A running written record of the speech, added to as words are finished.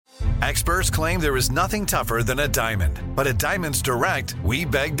Experts claim there is nothing tougher than a diamond. But at Diamonds Direct, we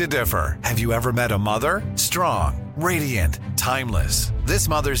beg to differ. Have you ever met a mother? Strong, radiant, timeless. This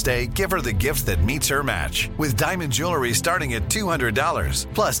Mother's Day, give her the gift that meets her match. With diamond jewelry starting at $200.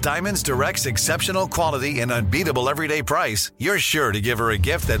 Plus Diamonds Direct's exceptional quality and unbeatable everyday price, you're sure to give her a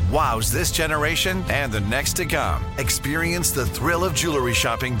gift that wows this generation and the next to come. Experience the thrill of jewelry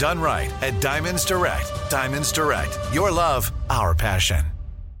shopping done right at Diamonds Direct. Diamonds Direct. Your love, our passion.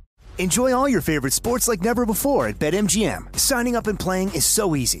 Enjoy all your favorite sports like never before at BetMGM. Signing up and playing is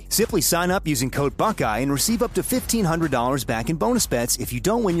so easy. Simply sign up using code Buckeye and receive up to $1,500 back in bonus bets if you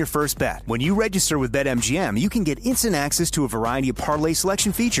don't win your first bet. When you register with BetMGM, you can get instant access to a variety of parlay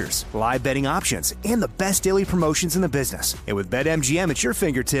selection features, live betting options, and the best daily promotions in the business. And with BetMGM at your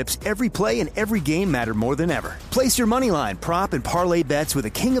fingertips, every play and every game matter more than ever. Place your moneyline, prop, and parlay bets with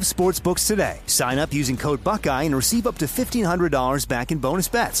the king of sportsbooks today. Sign up using code Buckeye and receive up to $1,500 back in bonus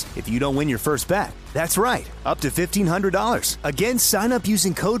bets if you don't win your first bet. That's right, up to $1,500. Again, sign up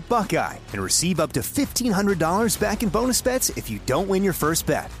using code Buckeye and receive up to $1,500 back in bonus bets if you don't win your first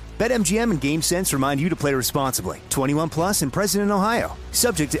bet. BetMGM and GameSense remind you to play responsibly. 21 plus and present in Ohio.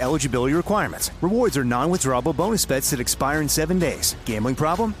 Subject to eligibility requirements. Rewards are non-withdrawable bonus bets that expire in 7 days. Gambling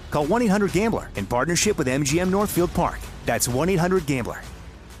problem? Call 1-800-GAMBLER in partnership with MGM Northfield Park. That's 1-800-GAMBLER.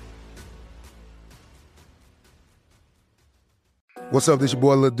 What's up, this your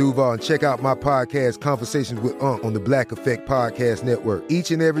boy Lil Duval, and check out my podcast, Conversations with Unc, on the Black Effect Podcast Network.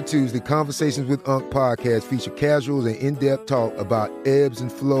 Each and every Tuesday, Conversations with Unc podcast feature casuals and in-depth talk about ebbs and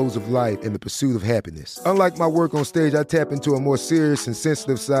flows of life and the pursuit of happiness. Unlike my work on stage, I tap into a more serious and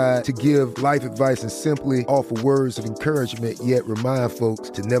sensitive side to give life advice and simply offer words of encouragement, yet remind folks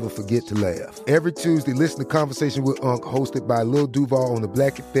to never forget to laugh. Every Tuesday, listen to Conversation with Unc, hosted by Lil Duval on the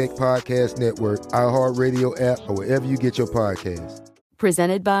Black Effect Podcast Network, iHeartRadio app, or wherever you get your podcasts.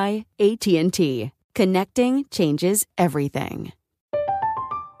 Presented by AT&T. Connecting changes everything.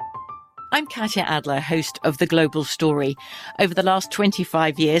 I'm Katya Adler, host of The Global Story. Over the last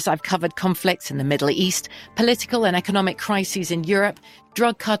 25 years, I've covered conflicts in the Middle East, political and economic crises in Europe,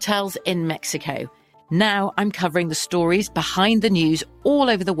 drug cartels in Mexico. Now I'm covering the stories behind the news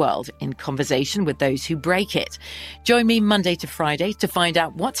all over the world in conversation with those who break it. Join me Monday to Friday to find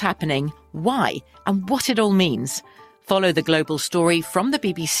out what's happening, why, and what it all means. Follow The Global Story from the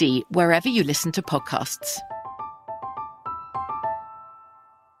BBC wherever you listen to podcasts.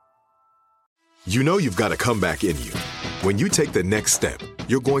 You know you've got a comeback in you. When you take the next step,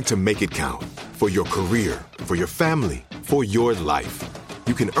 you're going to make it count. For your career, for your family, for your life.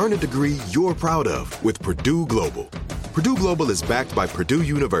 You can earn a degree you're proud of with Purdue Global. Purdue Global is backed by Purdue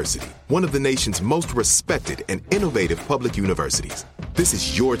University, one of the nation's most respected and innovative public universities. This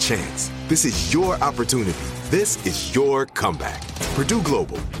is your chance. This is your opportunity. This is your comeback. Purdue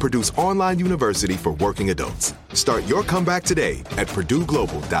Global, Purdue's online university for working adults. Start your comeback today at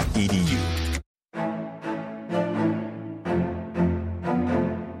purdueglobal.edu.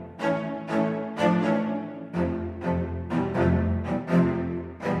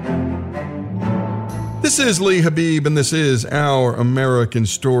 This is Lee Habib, and this is Our American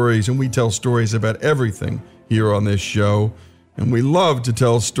Stories, and we tell stories about everything here on this show, and we love to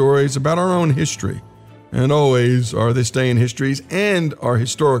tell stories about our own history. And always our This Day in Histories and our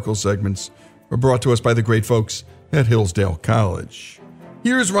historical segments are brought to us by the great folks at Hillsdale College.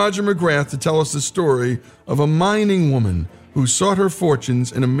 Here's Roger McGrath to tell us the story of a mining woman who sought her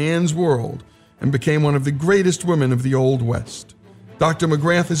fortunes in a man's world and became one of the greatest women of the Old West. Dr.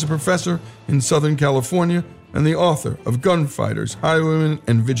 McGrath is a professor in Southern California and the author of Gunfighters, Highwaymen,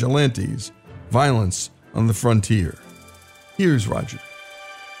 and Vigilantes, Violence on the Frontier. Here's Roger.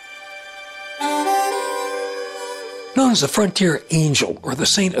 Known as the Frontier Angel or the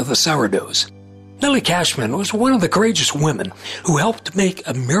Saint of the Sourdoughs, Nellie Cashman was one of the courageous women who helped make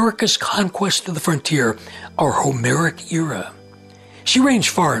America's conquest of the frontier our Homeric era. She ranged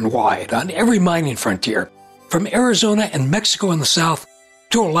far and wide on every mining frontier, from Arizona and Mexico in the south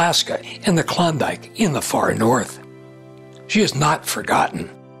to Alaska and the Klondike in the far north. She is not forgotten.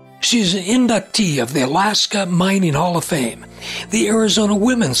 She is an inductee of the Alaska Mining Hall of Fame, the Arizona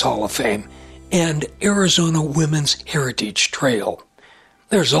Women's Hall of Fame, and Arizona Women's Heritage Trail.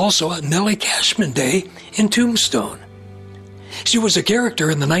 There's also a Nellie Cashman Day in Tombstone. She was a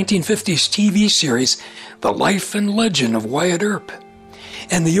character in the 1950s TV series The Life and Legend of Wyatt Earp,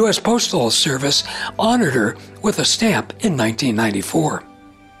 and the U.S. Postal Service honored her with a stamp in 1994.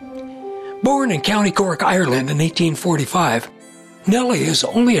 Born in County Cork, Ireland in 1845, Nellie is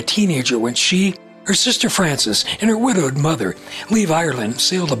only a teenager when she, her sister Frances, and her widowed mother leave Ireland and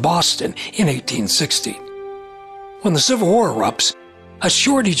sail to Boston in 1860. When the Civil War erupts, A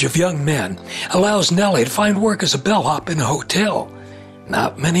shortage of young men allows Nellie to find work as a bellhop in a hotel.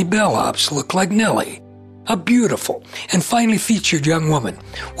 Not many bellhops look like Nellie, a beautiful and finely featured young woman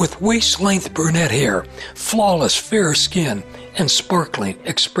with waist-length brunette hair, flawless fair skin, and sparkling,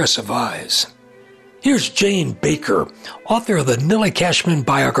 expressive eyes. Here's Jane Baker, author of the Nellie Cashman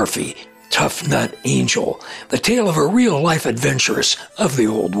biography, Tough Nut Angel, the tale of a real-life adventuress of the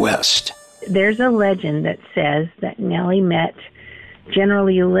Old West. There's a legend that says that Nellie met General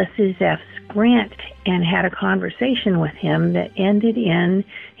Ulysses S. Grant and had a conversation with him that ended in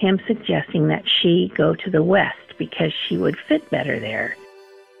him suggesting that she go to the West because she would fit better there.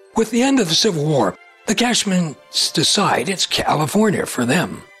 With the end of the Civil War, the Cashmans decide it's California for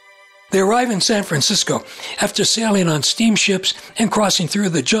them. They arrive in San Francisco after sailing on steamships and crossing through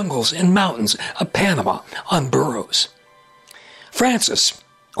the jungles and mountains of Panama on burros. Frances,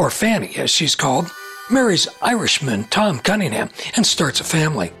 or Fanny as she's called, marries Irishman Tom Cunningham and starts a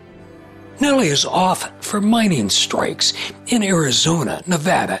family. Nellie is off for mining strikes in Arizona,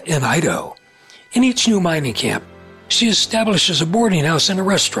 Nevada, and Idaho. In each new mining camp, she establishes a boarding house and a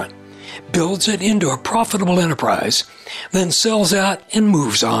restaurant, builds it into a profitable enterprise, then sells out and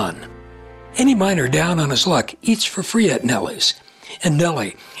moves on. Any miner down on his luck eats for free at Nellie's, and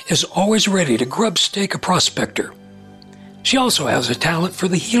Nellie is always ready to grub stake a prospector. She also has a talent for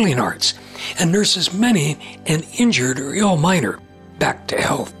the healing arts and nurses many an injured or ill miner back to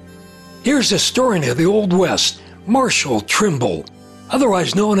health. Here's historian of the Old West, Marshall Trimble,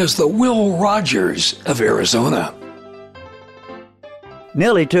 otherwise known as the Will Rogers of Arizona.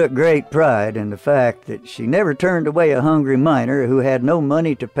 Nellie took great pride in the fact that she never turned away a hungry miner who had no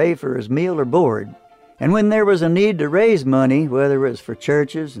money to pay for his meal or board. And when there was a need to raise money, whether it was for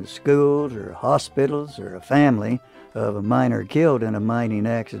churches and schools or hospitals or a family of a miner killed in a mining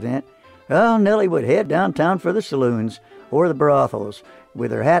accident, well, Nellie would head downtown for the saloons or the brothels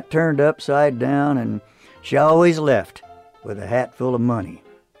with her hat turned upside down, and she always left with a hat full of money.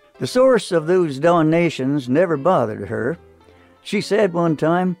 The source of those donations never bothered her. She said one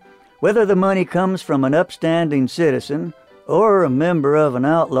time, whether the money comes from an upstanding citizen or a member of an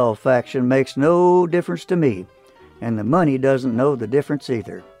outlaw faction makes no difference to me, and the money doesn't know the difference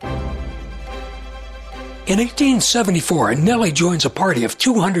either. In 1874, Nellie joins a party of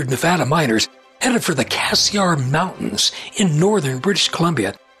 200 Nevada miners headed for the Cassiar Mountains in northern British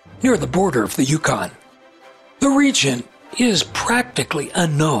Columbia, near the border of the Yukon. The region is practically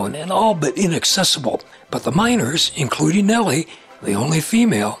unknown and all but inaccessible, but the miners, including Nellie, the only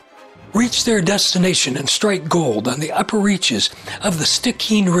female, reach their destination and strike gold on the upper reaches of the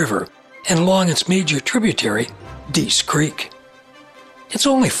Stickeen River and along its major tributary, Dease Creek. It's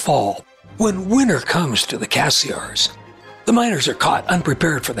only fall when winter comes to the Cassiars. The miners are caught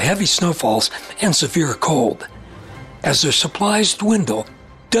unprepared for the heavy snowfalls and severe cold. As their supplies dwindle,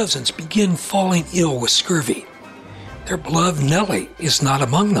 dozens begin falling ill with scurvy. Their beloved Nellie is not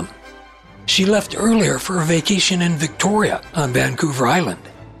among them. She left earlier for a vacation in Victoria on Vancouver Island.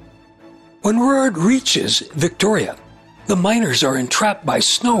 When word reaches Victoria, the miners are entrapped by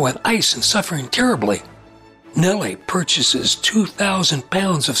snow and ice and suffering terribly. Nellie purchases 2,000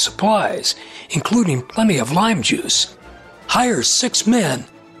 pounds of supplies, including plenty of lime juice, hires 6 men,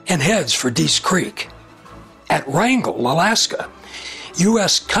 and heads for Dease Creek. At Wrangell, Alaska,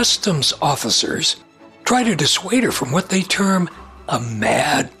 U.S. Customs officers try to dissuade her from what they term a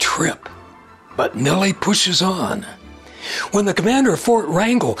mad trip. But Nellie pushes on. When the commander of Fort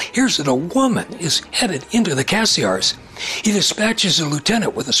Wrangell hears that a woman is headed into the Cassiars, he dispatches a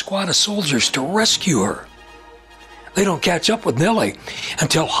lieutenant with a squad of soldiers to rescue her. They don't catch up with Nellie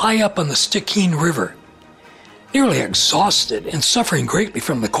until high up on the Stickeen River. Nearly exhausted and suffering greatly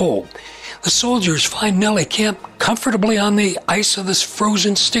from the cold, the soldiers find Nellie camped comfortably on the ice of this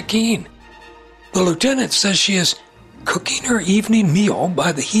frozen Stickeen. The lieutenant says she is cooking her evening meal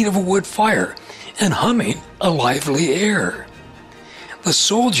by the heat of a wood fire and humming a lively air. The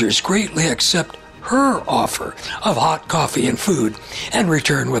soldiers greatly accept her offer of hot coffee and food and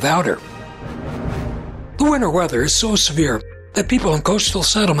return without her. The winter weather is so severe that people in coastal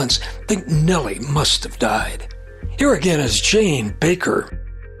settlements think Nellie must have died. Here again is Jane Baker.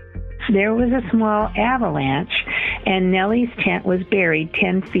 There was a small avalanche, and Nellie's tent was buried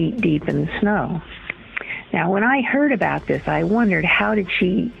 10 feet deep in the snow. Now, when I heard about this, I wondered, how did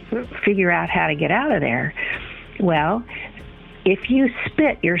she figure out how to get out of there? Well, if you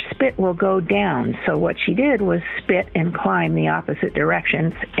spit, your spit will go down. So what she did was spit and climb the opposite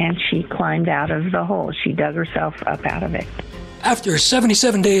directions, and she climbed out of the hole. She dug herself up out of it. After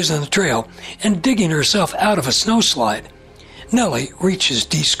 77 days on the trail and digging herself out of a snowslide, Nellie reaches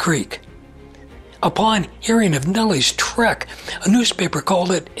Dease Creek. Upon hearing of Nellie's trek, a newspaper called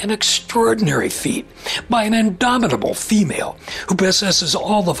it an extraordinary feat by an indomitable female who possesses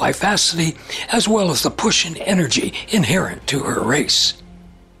all the vivacity as well as the push and energy inherent to her race.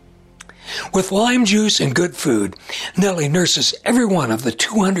 With lime juice and good food, Nellie nurses every one of the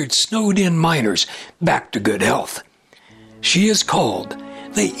 200 snowed-in miners back to good health. She is called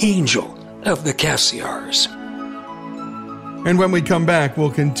the Angel of the Cassiars. And when we come back,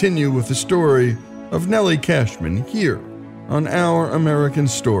 we'll continue with the story of Nellie Cashman here on Our American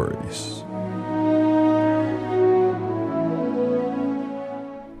Stories.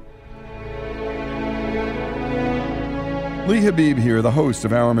 Lee Habib here, the host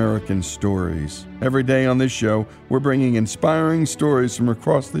of Our American Stories. Every day on this show, we're bringing inspiring stories from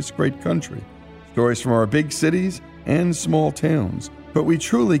across this great country. Stories from our big cities and small towns. But we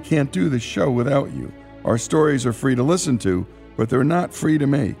truly can't do this show without you. Our stories are free to listen to, but they're not free to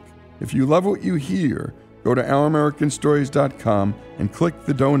make. If you love what you hear, go to OurAmericanStories.com and click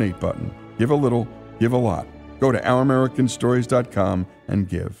the donate button. Give a little, give a lot. Go to OurAmericanStories.com and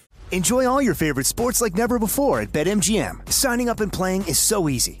give. Enjoy all your favorite sports like never before at BetMGM. Signing up and playing is so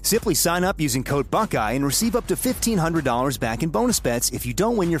easy. Simply sign up using code Buckeye and receive up to $1,500 back in bonus bets if you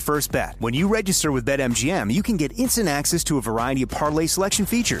don't win your first bet. When you register with BetMGM, you can get instant access to a variety of parlay selection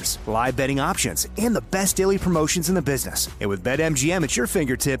features, live betting options, and the best daily promotions in the business. And with BetMGM at your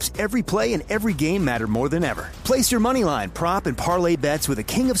fingertips, every play and every game matter more than ever. Place your moneyline, prop, and parlay bets with the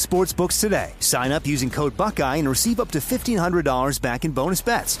king of sportsbooks today. Sign up using code Buckeye and receive up to $1,500 back in bonus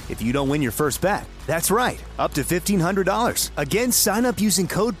bets if you don't win your first bet. That's right, up to $1,500. Again, sign up using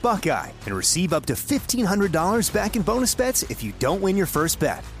code Buckeye and receive up to $1,500 back in bonus bets if you don't win your first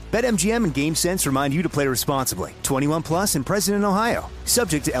bet. BetMGM and GameSense remind you to play responsibly. 21 plus and present in Ohio.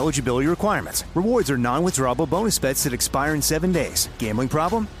 Subject to eligibility requirements. Rewards are non-withdrawable bonus bets that expire in 7 days. Gambling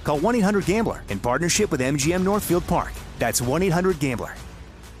problem? Call 1-800-GAMBLER in partnership with MGM Northfield Park. That's 1-800-GAMBLER.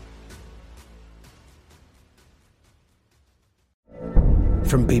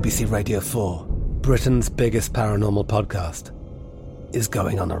 From BBC Radio 4, Britain's biggest paranormal podcast is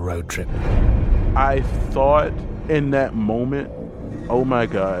going on a road trip. I thought in that moment, oh my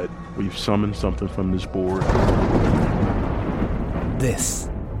God, we've summoned something from this board. This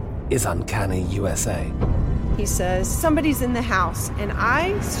is Uncanny USA. He says, somebody's in the house, and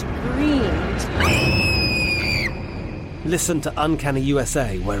I screamed. Listen to Uncanny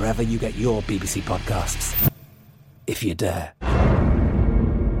USA wherever you get your BBC podcasts, if you dare.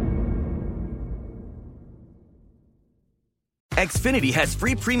 Xfinity has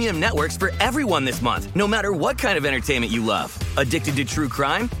free premium networks for everyone this month, no matter what kind of entertainment you love. Addicted to true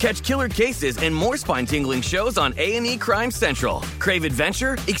crime? Catch killer cases and more spine-tingling shows on A&E Crime Central. Crave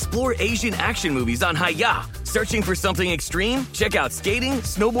adventure? Explore Asian action movies on Hi-YAH. Searching for something extreme? Check out skating,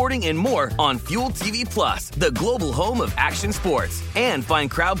 snowboarding, and more on Fuel TV Plus, the global home of action sports. And find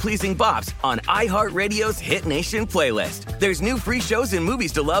crowd-pleasing bops on iHeartRadio's Hit Nation playlist. There's new free shows and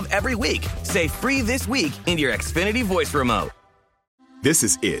movies to love every week. Say free this week in your Xfinity voice remote. This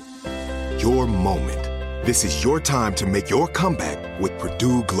is it. Your moment. This is your time to make your comeback with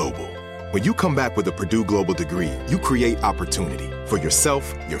Purdue Global. When you come back with a Purdue Global degree, you create opportunity for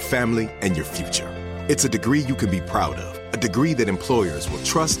yourself, your family, and your future. It's a degree you can be proud of, a degree that employers will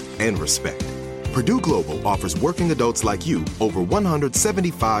trust and respect. Purdue Global offers working adults like you over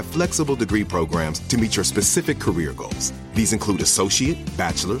 175 flexible degree programs to meet your specific career goals. These include associate,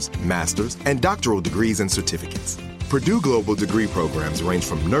 bachelor's, master's, and doctoral degrees and certificates. Purdue Global degree programs range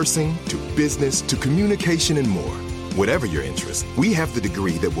from nursing to business to communication and more. Whatever your interest, we have the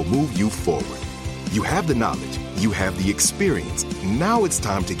degree that will move you forward. You have the knowledge, you have the experience. Now it's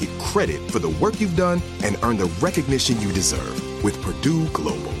time to get credit for the work you've done and earn the recognition you deserve with Purdue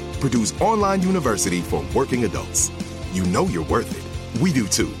Global, Purdue's online university for working adults. You know you're worth it. We do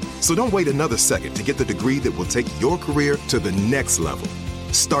too. So don't wait another second to get the degree that will take your career to the next level.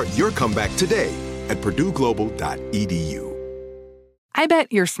 Start your comeback today at purdueglobal.edu. I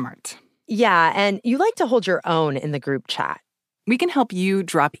bet you're smart. Yeah, and you like to hold your own in the group chat. We can help you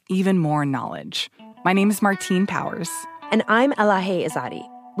drop even more knowledge. My name is Martine Powers. And I'm Elahe Izadi.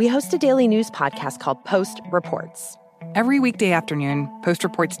 We host a daily news podcast called Post Reports. Every weekday afternoon, Post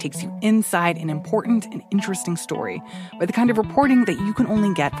Reports takes you inside an important and interesting story with the kind of reporting that you can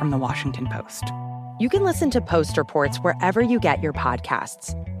only get from the Washington Post. You can listen to Post Reports wherever you get your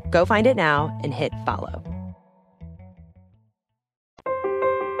podcasts. Go find it now and hit follow.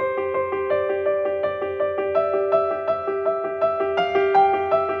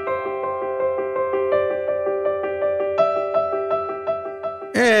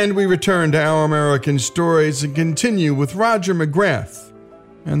 And we return to Our American Stories and continue with Roger McGrath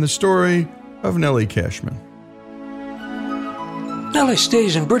and the story of Nellie Cashman. Nellie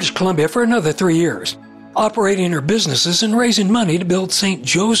stays in British Columbia for another 3 years, operating her businesses and raising money to build St.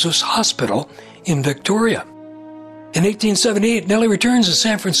 Joseph's Hospital in Victoria. In 1878, Nellie returns to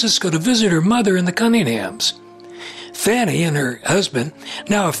San Francisco to visit her mother and the Cunninghams. Fanny and her husband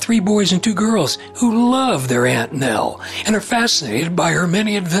now have 3 boys and 2 girls who love their Aunt Nell and are fascinated by her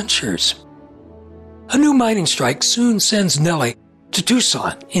many adventures. A new mining strike soon sends Nellie to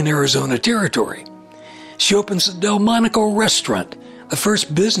Tucson in Arizona Territory. She opens the Delmonico Restaurant, the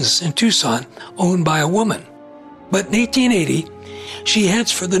first business in Tucson owned by a woman. But in 1880, she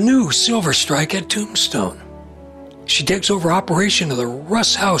heads for the new silver strike at Tombstone. She takes over operation of the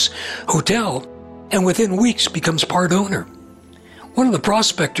Russ House Hotel and within weeks becomes part owner. One of the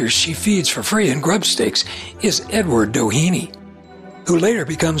prospectors she feeds for free in grub steaks is Edward Doheny, who later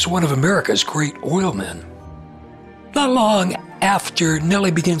becomes one of America's great oilmen. Not long after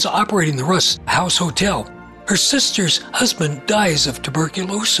Nellie begins operating the Russ House Hotel, her sister's husband dies of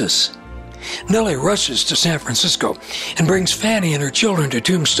tuberculosis. Nellie rushes to San Francisco and brings Fanny and her children to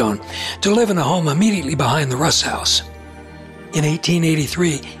Tombstone to live in a home immediately behind the Russ House. In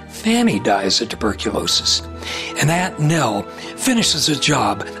 1883, Fanny dies of tuberculosis, and Aunt Nell finishes the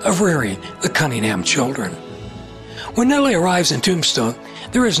job of rearing the Cunningham children. When Nellie arrives in Tombstone,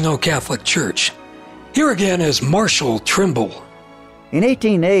 there is no Catholic church. Here again is Marshall Trimble. In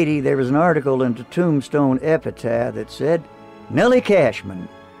 1880, there was an article in the Tombstone Epitaph that said, Nellie Cashman,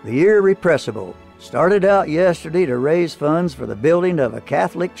 the irrepressible, started out yesterday to raise funds for the building of a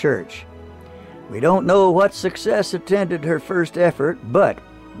Catholic church. We don't know what success attended her first effort, but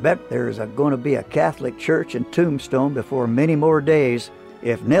bet there's going to be a Catholic church in Tombstone before many more days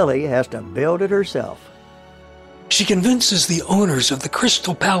if Nellie has to build it herself. She convinces the owners of the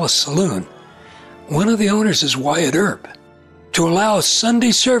Crystal Palace Saloon, one of the owners is Wyatt Earp, to allow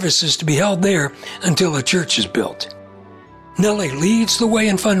Sunday services to be held there until a church is built. Nellie leads the way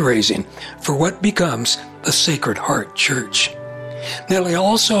in fundraising for what becomes the Sacred Heart Church. Nellie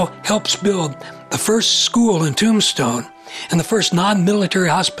also helps build the first school in Tombstone and the first non-military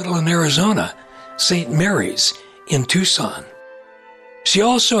hospital in Arizona, St. Mary's in Tucson. She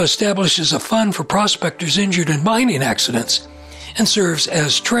also establishes a fund for prospectors injured in mining accidents and serves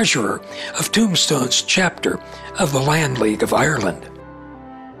as treasurer of Tombstone's chapter of the Land League of Ireland.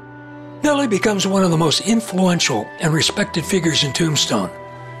 Nellie becomes one of the most influential and respected figures in Tombstone.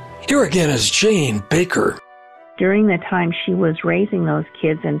 Here again is Jane Baker. During the time she was raising those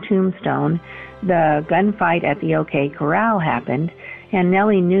kids in Tombstone, the gunfight at the OK Corral happened, and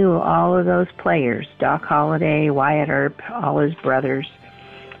Nellie knew all of those players, Doc Holliday, Wyatt Earp, all his brothers.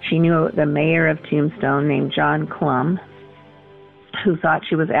 She knew the mayor of Tombstone named John Clum, who thought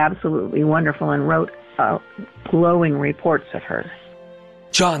she was absolutely wonderful and wrote glowing reports of her.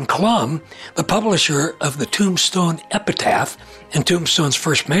 John Clum, the publisher of the Tombstone Epitaph and Tombstone's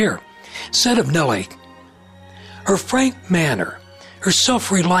first mayor, said of Nellie, her frank manner, her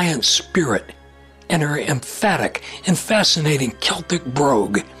self-reliant spirit, and her emphatic and fascinating Celtic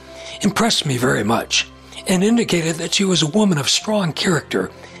brogue impressed me very much and indicated that she was a woman of strong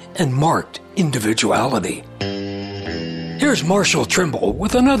character and marked individuality. Here's Marshall Trimble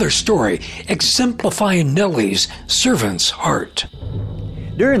with another story exemplifying Nellie's servant's heart.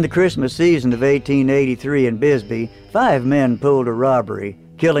 During the Christmas season of 1883 in Bisbee, 5 men pulled a robbery,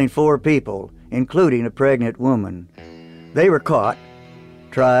 killing 4 people, including a pregnant woman. They were caught,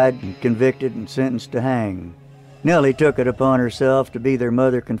 tried, and convicted and sentenced to hang. Nellie took it upon herself to be their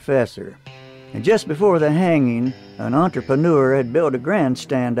mother confessor. And just before the hanging, an entrepreneur had built a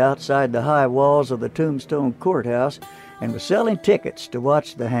grandstand outside the high walls of the Tombstone courthouse and was selling tickets to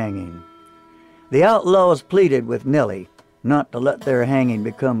watch the hanging. The outlaws pleaded with Nellie not to let their hanging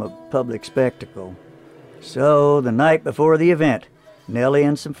become a public spectacle. So, the night before the event, Nellie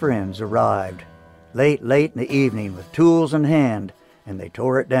and some friends arrived, late in the evening with tools in hand, and they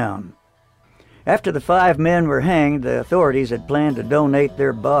tore it down. After the 5 men were hanged, the authorities had planned to donate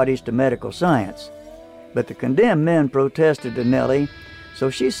their bodies to medical science. But the condemned men protested to Nellie, so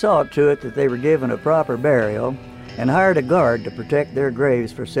she saw to it that they were given a proper burial and hired a guard to protect their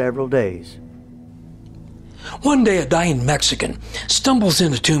graves for several days. One day a dying Mexican stumbles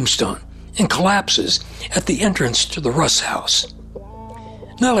into Tombstone and collapses at the entrance to the Russ House.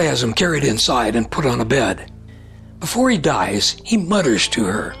 Nellie has him carried inside and put on a bed. Before he dies, he mutters to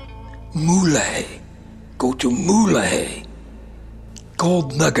her, "Moulay, go to Moulay."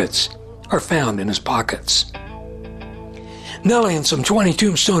 Gold nuggets are found in his pockets. Nellie and some 20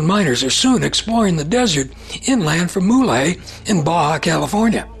 Tombstone miners are soon exploring the desert inland from Moulay in Baja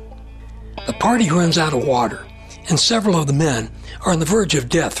California. The party runs out of water and several of the men are on the verge of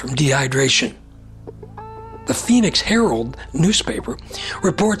death from dehydration. The Phoenix Herald newspaper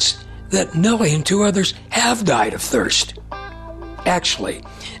reports that Nellie and 2 others have died of thirst. Actually,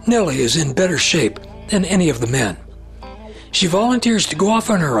 Nellie is in better shape than any of the men. She volunteers to go off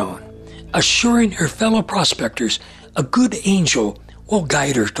on her own, assuring her fellow prospectors a good angel will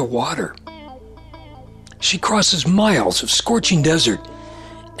guide her to water. She crosses miles of scorching desert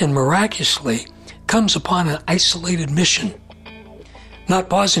and miraculously comes upon an isolated mission. Not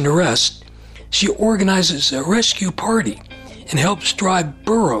pausing to rest, she organizes a rescue party and helps drive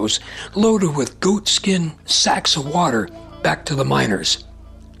burros loaded with goatskin sacks of water back to the miners.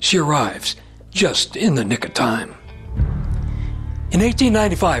 She arrives just in the nick of time. In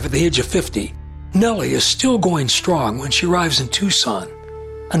 1895, at the age of 50, Nellie is still going strong when she arrives in Tucson.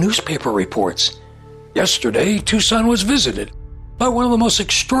 A newspaper reports, "Yesterday, Tucson was visited by one of the most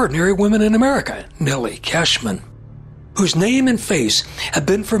extraordinary women in America, Nellie Cashman, whose name and face have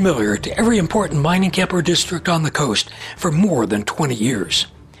been familiar to every important mining camp or district on the coast for more than 20 years.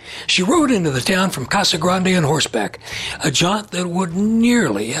 She rode into the town from Casa Grande on horseback, a jaunt that would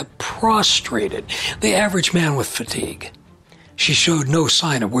nearly have prostrated the average man with fatigue. She showed no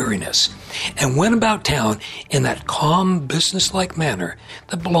sign of weariness and went about town in that calm, businesslike manner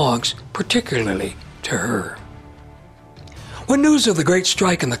that belongs particularly to her. When news of the great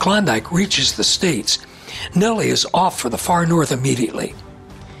strike in the Klondike reaches the States, Nellie is off for the far north immediately.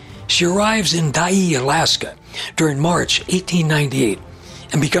 She arrives in Dyea, Alaska during March 1898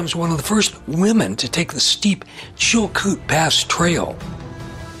 and becomes one of the first women to take the steep Chilkoot Pass Trail.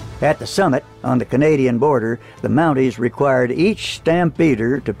 At the summit, on the Canadian border, the Mounties required each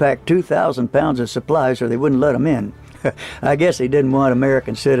stampeder to pack 2,000 pounds of supplies or they wouldn't let them in. I guess they didn't want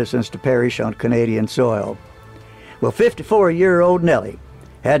American citizens to perish on Canadian soil. Well, 54-year-old Nellie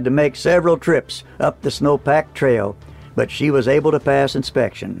had to make several trips up the snow-packed trail, but she was able to pass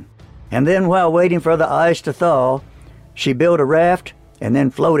inspection. And then, while waiting for the ice to thaw, she built a raft and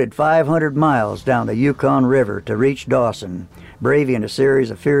then floated 500 miles down the Yukon River to reach Dawson, braving a series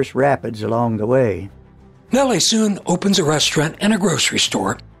of fierce rapids along the way. Nellie soon opens a restaurant and a grocery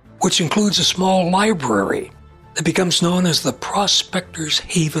store, which includes a small library that becomes known as the Prospector's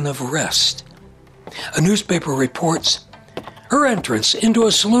Haven of Rest. A newspaper reports, her entrance into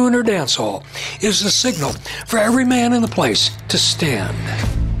a saloon or dance hall is the signal for every man in the place to stand.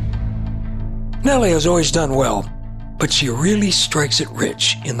 Nellie has always done well, but she really strikes it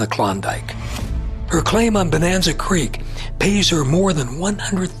rich in the Klondike. Her claim on Bonanza Creek pays her more than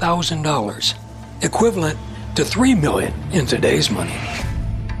 $100,000, equivalent to $3 million in today's money.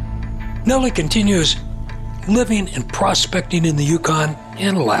 Nellie continues living and prospecting in the Yukon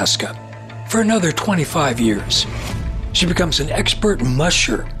and Alaska for another 25 years. She becomes an expert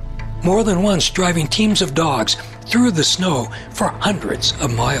musher, more than once driving teams of dogs through the snow for hundreds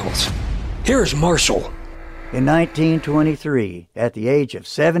of miles. Here's Marshall. In 1923, at the age of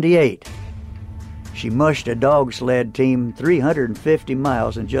 78, she mushed a dog sled team 350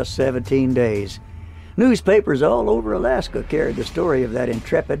 miles in just 17 days. Newspapers all over Alaska carried the story of that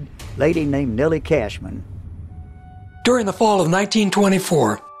intrepid lady named Nellie Cashman. During the fall of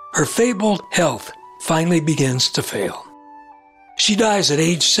 1924, her fabled health finally begins to fail. She dies at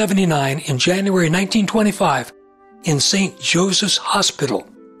age 79 in January 1925 in St. Joseph's Hospital,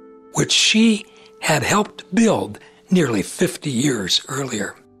 which she had helped build nearly 50 years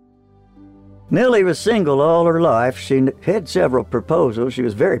earlier. Nellie was single all her life. She had several proposals. She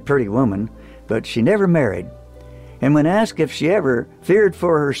was a very pretty woman, but she never married. And when asked if she ever feared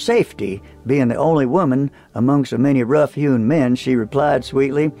for her safety, being the only woman among so many rough-hewn men, she replied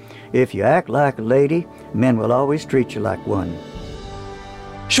sweetly, "If you act like a lady, men will always treat you like one."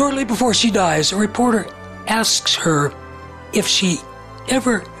 Shortly before she dies, a reporter asks her if she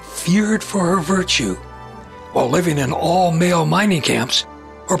ever feared for her virtue while living in all-male mining camps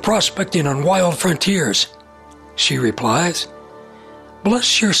or prospecting on wild frontiers. She replies,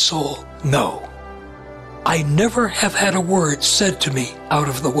 "Bless your soul, no. I never have had a word said to me out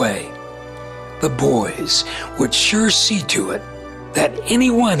of the way. The boys would sure see to it that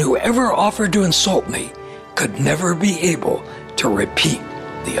anyone who ever offered to insult me could never be able to repeat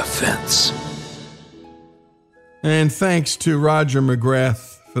the offense." And thanks to Roger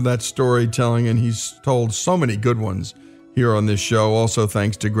McGrath for that storytelling, and he's told so many good ones here on this show. Also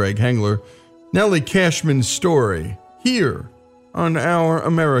thanks to Greg Hengler. Nellie Cashman's story here on Our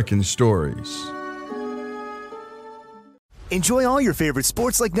American Stories. Enjoy all your favorite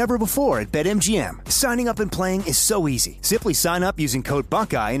sports like never before at BetMGM. Signing up and playing is so easy. Simply sign up using code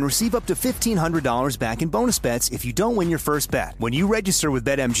Buckeye and receive up to $1,500 back in bonus bets if you don't win your first bet. When you register with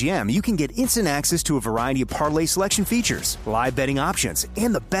BetMGM, you can get instant access to a variety of parlay selection features, live betting options,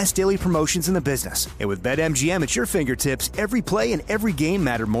 and the best daily promotions in the business. And with BetMGM at your fingertips, every play and every game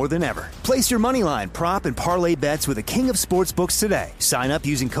matter more than ever. Place your moneyline, prop, and parlay bets with the king of sportsbooks today. Sign up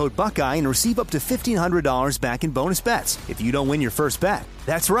using code Buckeye and receive up to $1,500 back in bonus bets if you don't win your first bet.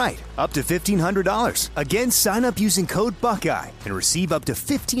 That's right, up to $1,500. Again, sign up using code Buckeye and receive up to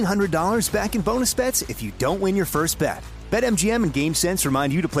 $1,500 back in bonus bets if you don't win your first bet. BetMGM and GameSense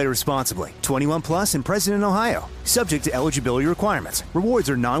remind you to play responsibly. 21 plus and present in Ohio. Subject to eligibility requirements.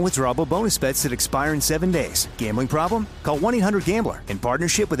 Rewards are non-withdrawable bonus bets that expire in 7 days. Gambling problem? Call 1-800-GAMBLER in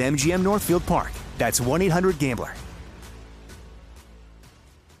partnership with MGM Northfield Park. That's 1-800-GAMBLER.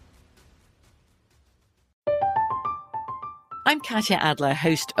 I'm Katya Adler,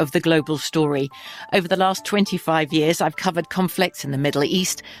 host of The Global Story. Over the last 25 years, I've covered conflicts in the Middle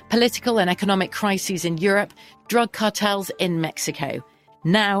East, political and economic crises in Europe, drug cartels in Mexico.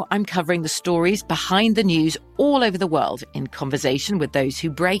 Now I'm covering the stories behind the news all over the world in conversation with those who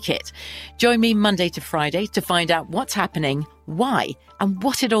break it. Join me Monday to Friday to find out what's happening, why, and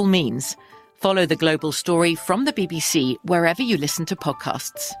what it all means. Follow The Global Story from the BBC wherever you listen to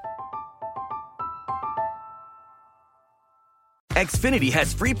podcasts. Xfinity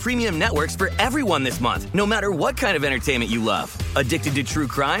has free premium networks for everyone this month, no matter what kind of entertainment you love. Addicted to true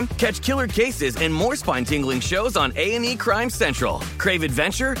crime? Catch killer cases and more spine-tingling shows on A&E Crime Central. Crave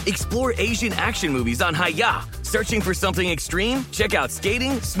adventure? Explore Asian action movies on Hi-YAH. Searching for something extreme? Check out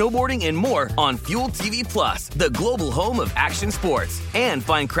skating, snowboarding, and more on Fuel TV Plus, the global home of action sports. And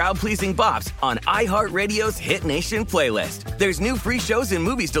find crowd-pleasing bops on iHeartRadio's Hit Nation playlist. There's new free shows and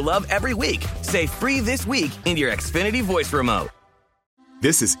movies to love every week. Say free this week in your Xfinity voice remote.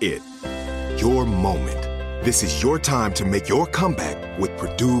 This is it. Your moment. This is your time to make your comeback with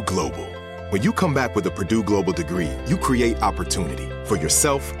Purdue Global. When you come back with a Purdue Global degree, you create opportunity for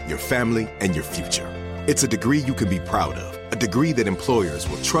yourself, your family, and your future. It's a degree you can be proud of, a degree that employers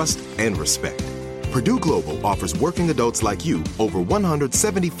will trust and respect. Purdue Global offers working adults like you over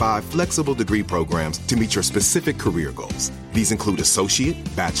 175 flexible degree programs to meet your specific career goals. These include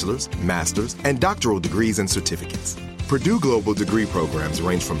associate, bachelor's, master's, and doctoral degrees and certificates. Purdue Global degree programs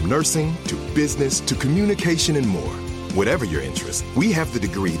range from nursing to business to communication and more. Whatever your interest, we have the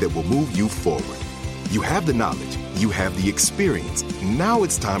degree that will move you forward. You have the knowledge, you have the experience. Now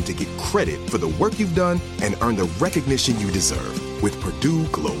it's time to get credit for the work you've done and earn the recognition you deserve with Purdue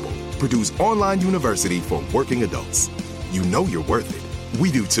Global, Purdue's online university for working adults. You know you're worth it.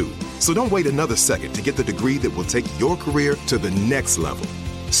 We do too. So don't wait another second to get the degree that will take your career to the next level.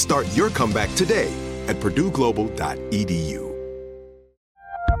 Start your comeback today at purdueglobal.edu.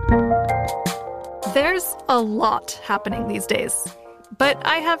 There's a lot happening these days, but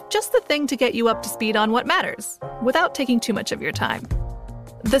I have just the thing to get you up to speed on what matters without taking too much of your time.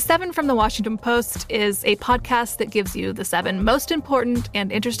 The 7 from the Washington Post is a podcast that gives you the 7 most important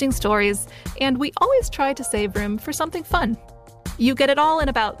and interesting stories, and we always try to save room for something fun. You get it all in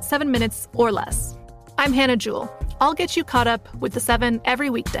about 7 minutes or less. I'm Hannah Jewell. I'll get you caught up with the 7 every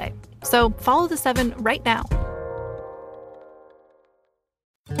weekday. So follow the 7 right now.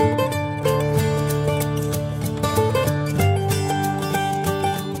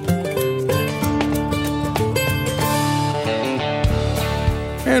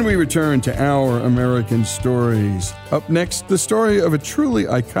 And we return to Our American Stories. Up next, the story of a truly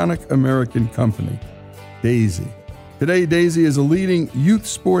iconic American company, Daisy. Today, Daisy is a leading youth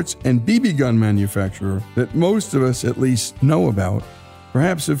sports and BB gun manufacturer that most of us at least know about.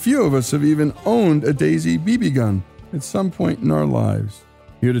 Perhaps a few of us have even owned a Daisy BB gun at some point in our lives.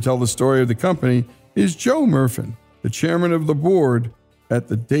 Here to tell the story of the company is Joe Murfin, the chairman of the board at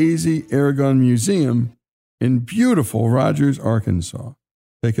the Daisy Airgun Museum in beautiful Rogers, Arkansas.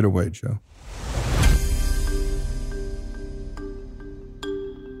 Take it away, Joe.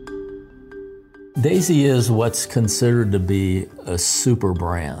 Daisy is what's considered to be a super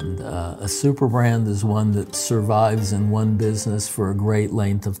brand. A super brand is one that survives in one business for a great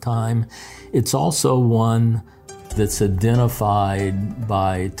length of time. It's also one that's identified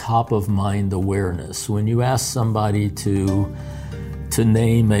by top-of-mind awareness. When you ask somebody to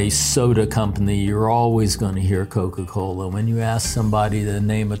name a soda company, you're always going to hear Coca-Cola. When you ask somebody to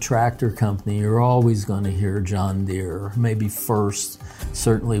name a tractor company, you're always going to hear John Deere, maybe first,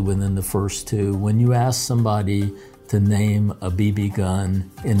 certainly within the first 2. When you ask somebody to name a BB gun,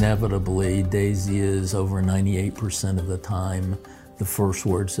 inevitably Daisy is over 98% of the time the first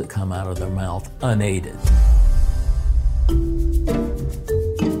words that come out of their mouth, unaided.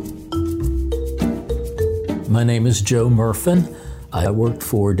 My name is Joe Murfin. I worked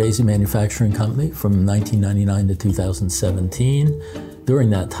for Daisy Manufacturing Company from 1999 to 2017. During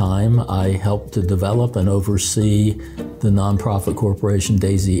that time, I helped to develop and oversee the nonprofit corporation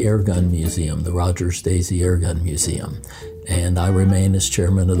Daisy Airgun Museum, the Rogers Daisy Airgun Museum. And I remain as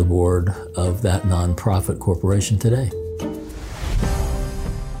chairman of the board of that nonprofit corporation today.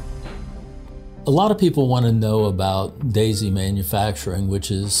 A lot of people want to know about Daisy Manufacturing,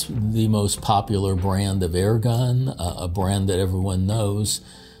 which is the most popular brand of airgun, a brand that everyone knows.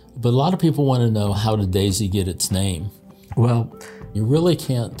 But a lot of people want to know, how did Daisy get its name? Well, you really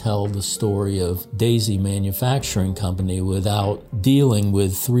can't tell the story of Daisy Manufacturing Company without dealing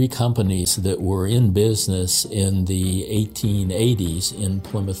with three companies that were in business in the 1880s in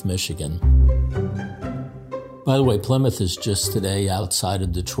Plymouth, Michigan. By the way, Plymouth is just today outside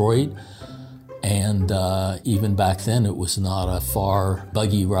of Detroit. And even back then, it was not a far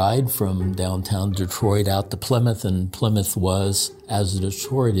buggy ride from downtown Detroit out to Plymouth. And Plymouth was, as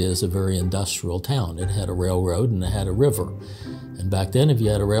Detroit is, a very industrial town. It had a railroad and it had a river. And back then, if you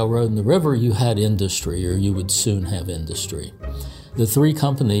had a railroad and the river, you had industry, or you would soon have industry. The three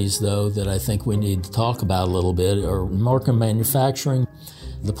companies, though, that I think we need to talk about a little bit are Markham Manufacturing,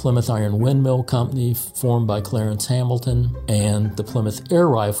 the Plymouth Iron Windmill Company, formed by Clarence Hamilton, and the Plymouth Air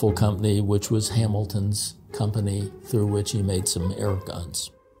Rifle Company, which was Hamilton's company through which he made some air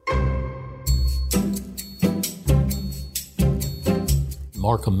guns.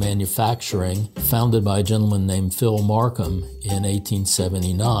 Markham Manufacturing, founded by a gentleman named Phil Markham in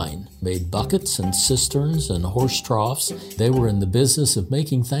 1879, made buckets and cisterns and horse troughs. They were in the business of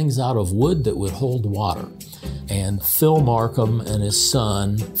making things out of wood that would hold water. And Phil Markham and his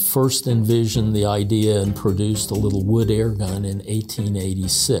son first envisioned the idea and produced a little wood air gun in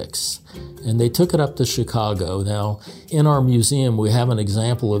 1886. And they took it up to Chicago. Now, in our museum, we have an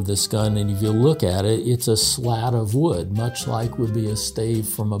example of this gun, and if you look at it, it's a slat of wood, much like would be a stave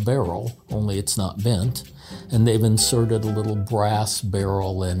from a barrel, only it's not bent. And they've inserted a little brass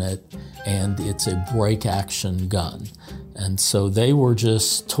barrel in it, and it's a break-action gun. And so they were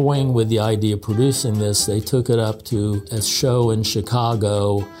just toying with the idea of producing this. They took it up to a show in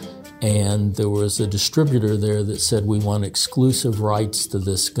Chicago, and there was a distributor there that said, we want exclusive rights to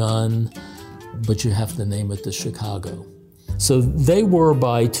this gun, but you have to name it the Chicago. So they were,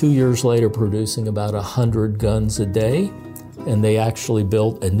 by 2 years later, producing about 100 guns a day, and they actually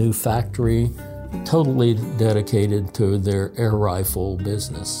built a new factory totally dedicated to their air rifle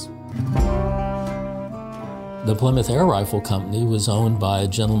business. The Plymouth Air Rifle Company was owned by a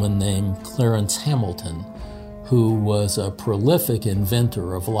gentleman named Clarence Hamilton, who was a prolific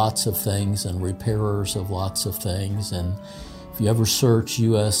inventor of lots of things and repairers of lots of things. And if you ever search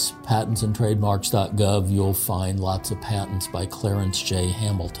USPatentsandTrademarks.gov, you'll find lots of patents by Clarence J.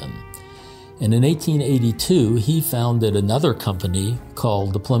 Hamilton. And in 1882, he founded another company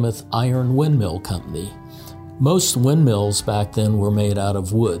called the Plymouth Iron Windmill Company. Most windmills back then were made out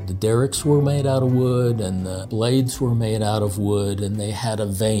of wood. The derricks were made out of wood, and the blades were made out of wood, and they had a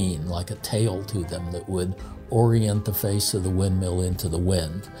vane, like a tail to them, that would orient the face of the windmill into the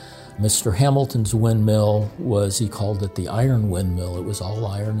wind. Mr. Hamilton's windmill was, he called it the iron windmill. It was all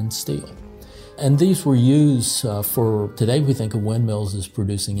iron and steel. And these were used for, today we think of windmills as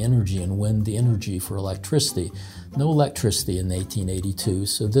producing energy and wind energy for electricity. No electricity in 1882,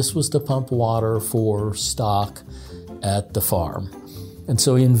 so this was to pump water for stock at the farm. And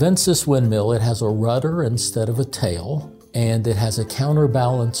so he invents this windmill. It has a rudder instead of a tail, and it has a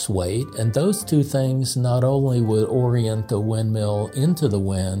counterbalance weight, and those two things not only would orient the windmill into the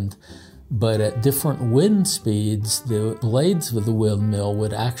wind, but at different wind speeds, the blades of the windmill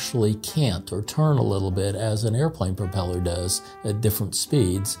would actually cant or turn a little bit, as an airplane propeller does at different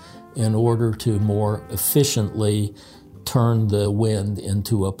speeds, in order to more efficiently turn the wind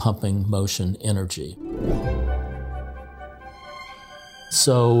into a pumping motion energy.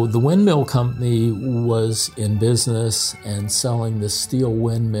 So the windmill company was in business and selling the steel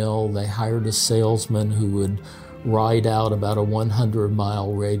windmill. They hired a salesman who would ride out about a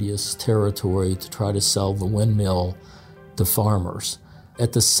 100-mile radius territory to try to sell the windmill to farmers.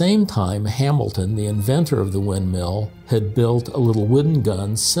 At the same time, Hamilton, the inventor of the windmill, had built a little wooden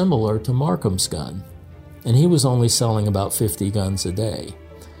gun similar to Markham's gun, and he was only selling about 50 guns a day.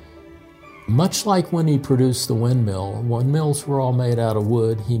 Much like when he produced the windmill, windmills were all made out of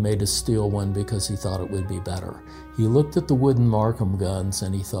wood. He made a steel one because he thought it would be better. He looked at the wooden Markham guns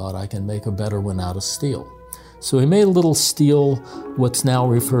and he thought, I can make a better one out of steel. So he made a little steel, what's now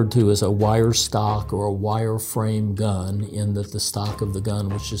referred to as a wire stock or a wire frame gun, in that the stock of the gun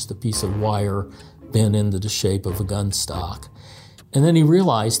was just a piece of wire bent into the shape of a gun stock. And then he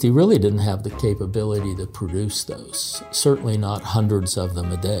realized he really didn't have the capability to produce those, certainly not hundreds of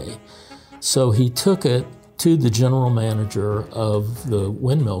them a day. So he took it to the general manager of the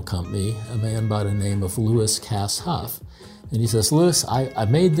windmill company, a man by the name of Lewis Cass Huff. And he says, Lewis, I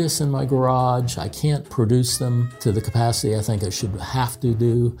made this in my garage. I can't produce them to the capacity I think I should have to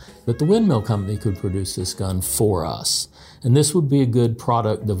do, but the windmill company could produce this gun for us. And this would be a good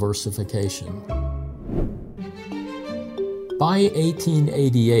product diversification. By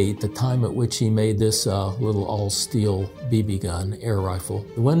 1888, the time at which he made this little all-steel BB gun, air rifle,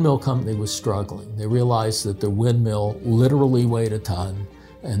 the windmill company was struggling. They realized that the windmill literally weighed a ton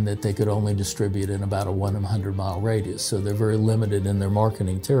and that they could only distribute in about a 100-mile radius, so they're very limited in their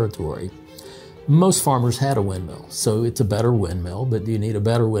marketing territory. Most farmers had a windmill, so it's a better windmill, but do you need a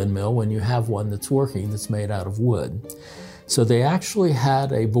better windmill when you have one that's working that's made out of wood? So they actually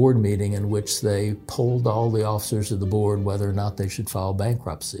had a board meeting in which they polled all the officers of the board whether or not they should file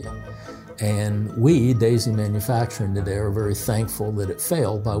bankruptcy. And we, Daisy Manufacturing today, are very thankful that it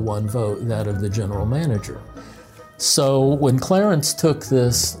failed by one vote, that of the general manager. So when Clarence took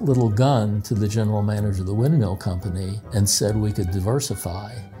this little gun to the general manager of the windmill company and said we could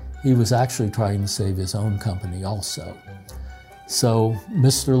diversify, he was actually trying to save his own company also. So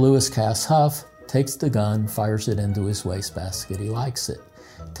Mr. Lewis Cass Huff takes the gun, fires it into his wastebasket. He likes it.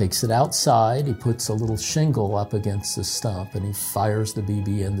 Takes it outside, he puts a little shingle up against the stump, and he fires the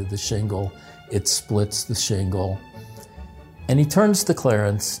BB into the shingle. It splits the shingle. And he turns to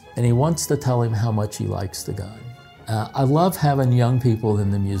Clarence, and he wants to tell him how much he likes the gun. I love having young people in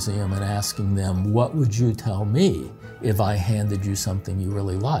the museum and asking them, what would you tell me if I handed you something you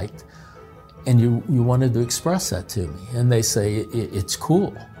really liked? And you wanted to express that to me. And they say, it's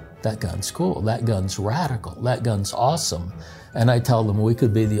cool. That gun's cool. That gun's radical. That gun's awesome. And I tell them we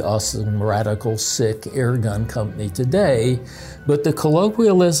could be the awesome, radical, sick air gun company today, but the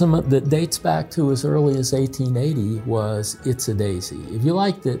colloquialism that dates back to as early as 1880 was, it's a daisy. If you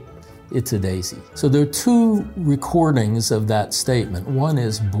liked it, it's a daisy. So there are two recordings of that statement. One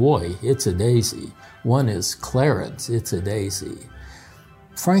is, boy, it's a daisy. One is, Clarence, it's a daisy.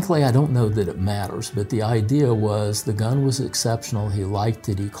 Frankly, I don't know that it matters, but the idea was the gun was exceptional, he liked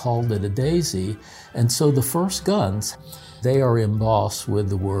it, he called it a daisy, and so the first guns, they are embossed with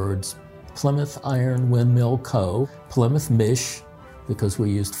the words Plymouth Iron Windmill Co., Plymouth Mich, because we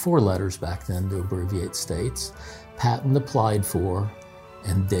used 4 letters back then to abbreviate states, patent applied for,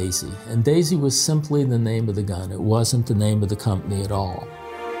 and Daisy. And Daisy was simply the name of the gun. It wasn't the name of the company at all.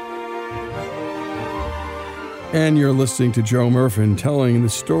 And you're listening to Joe Murfin telling the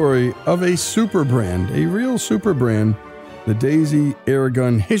story of a super brand, a real super brand. The Daisy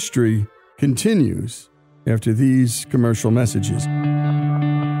Airgun history continues after these commercial messages.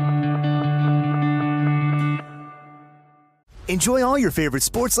 Enjoy all your favorite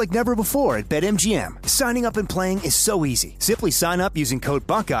sports like never before at BetMGM. Signing up and playing is so easy. Simply sign up using code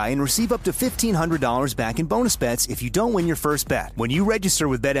Buckeye and receive up to $1,500 back in bonus bets if you don't win your first bet. When you register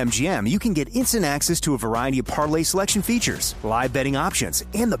with BetMGM, you can get instant access to a variety of parlay selection features, live betting options,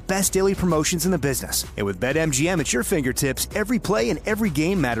 and the best daily promotions in the business. And with BetMGM at your fingertips, every play and every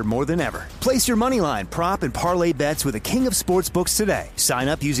game matter more than ever. Place your moneyline, prop, and parlay bets with the king of sportsbooks today. Sign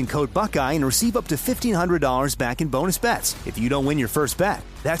up using code Buckeye and receive up to $1,500 back in bonus bets if you don't win your first bet.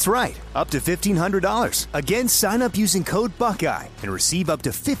 That's right, up to $1,500. Again, sign up using code Buckeye and receive up to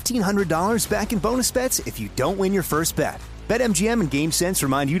 $1,500 back in bonus bets if you don't win your first bet. BetMGM and GameSense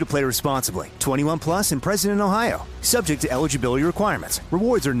remind you to play responsibly. 21 plus and present in Ohio. Subject to eligibility requirements.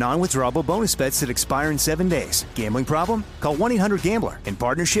 Rewards are non-withdrawable bonus bets that expire in 7 days. Gambling problem? Call 1-800-GAMBLER in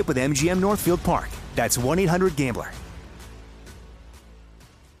partnership with MGM Northfield Park. That's 1-800-GAMBLER.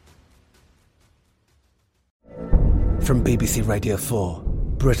 From BBC Radio 4,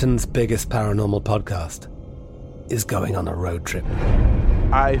 Britain's biggest paranormal podcast is going on a road trip.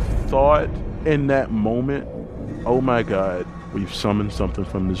 I thought in that moment, oh my God, we've summoned something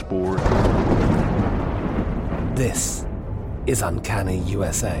from this board. This is Uncanny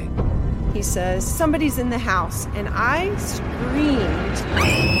USA. He says, somebody's in the house, and I screamed.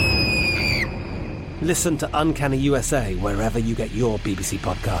 Listen to Uncanny USA wherever you get your BBC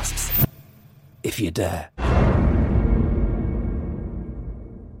podcasts, if you dare.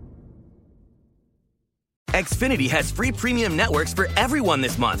 Xfinity has free premium networks for everyone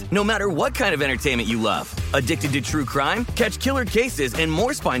this month, no matter what kind of entertainment you love. Addicted to true crime? Catch killer cases and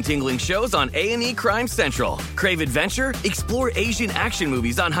more spine-tingling shows on A&E Crime Central. Crave adventure? Explore Asian action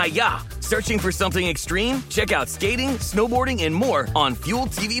movies on Hi-YAH. Searching for something extreme? Check out skating, snowboarding, and more on Fuel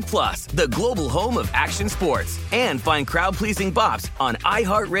TV Plus, the global home of action sports. And find crowd-pleasing bops on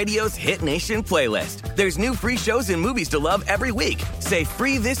iHeartRadio's Hit Nation playlist. There's new free shows and movies to love every week. Say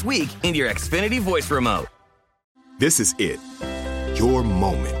free this week in your Xfinity voice remote. This is it. Your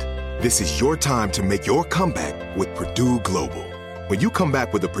moment. This is your time to make your comeback with Purdue Global. When you come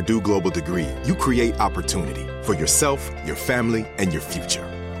back with a Purdue Global degree, you create opportunity for yourself, your family, and your future.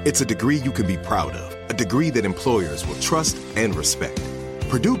 It's a degree you can be proud of, a degree that employers will trust and respect.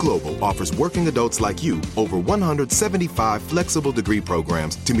 Purdue Global offers working adults like you over 175 flexible degree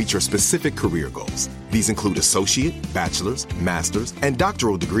programs to meet your specific career goals. These include associate, bachelor's, master's, and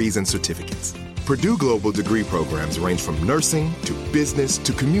doctoral degrees and certificates. Purdue Global degree programs range from nursing to business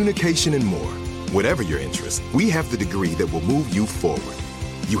to communication and more. Whatever your interest, we have the degree that will move you forward.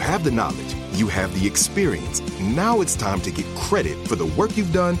 You have the knowledge, you have the experience. Now it's time to get credit for the work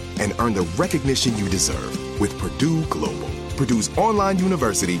you've done and earn the recognition you deserve with Purdue Global, Purdue's online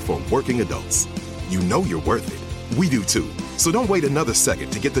university for working adults. You know you're worth it. We do too. So don't wait another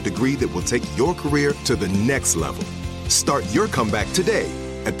second to get the degree that will take your career to the next level. Start your comeback today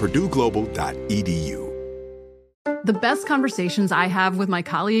at purdueglobal.edu. The best conversations I have with my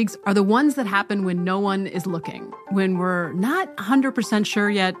colleagues are the ones that happen when no one is looking, when we're not 100%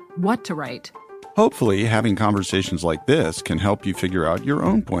 sure yet what to write. Hopefully, having conversations like this can help you figure out your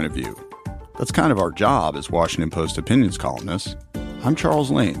own point of view. That's kind of our job as Washington Post opinions columnists. I'm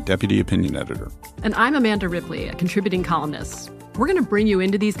Charles Lane, Deputy Opinion Editor. And I'm Amanda Ripley, a contributing columnist. We're going to bring you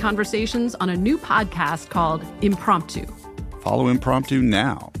into these conversations on a new podcast called Impromptu. Follow Impromptu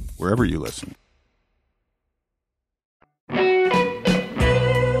now, wherever you listen.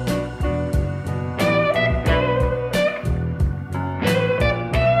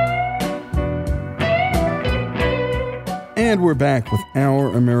 And we're back with Our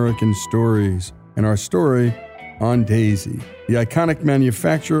American Stories, and our story on Daisy, the iconic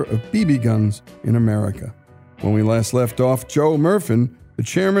manufacturer of BB guns in America. When we last left off, Joe Murfin, the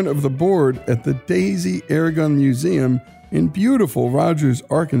chairman of the board at the Daisy Airgun Museum in beautiful Rogers,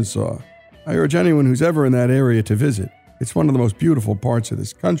 Arkansas. I urge anyone who's ever in that area to visit. It's one of the most beautiful parts of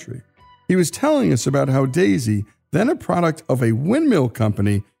this country. He was telling us about how Daisy, then a product of a windmill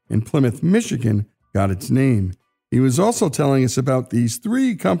company in Plymouth, Michigan, got its name. He was also telling us about these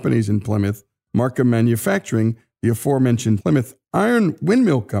three companies in Plymouth, Markham Manufacturing, the aforementioned Plymouth Iron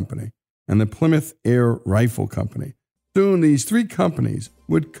Windmill Company, and the Plymouth Air Rifle Company. Soon these three companies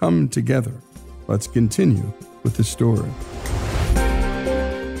would come together. Let's continue with the story.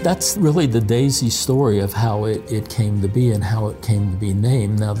 That's really the Daisy story of how it came to be and how it came to be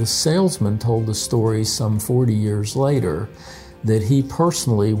named. Now, the salesman told the story some 40 years later that he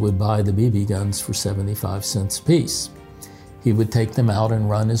personally would buy the BB guns for 75 cents a piece. He would take them out and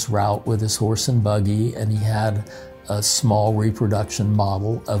run his route with his horse and buggy, and he had a small reproduction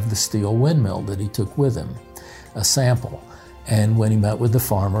model of the steel windmill that he took with him, a sample. And when he met with the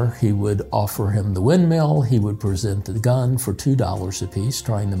farmer, he would offer him the windmill, he would present the gun for $2 a piece,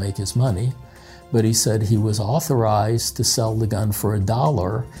 trying to make his money. But he said he was authorized to sell the gun for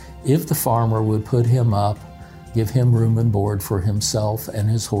 $1 if the farmer would put him up, give him room and board for himself and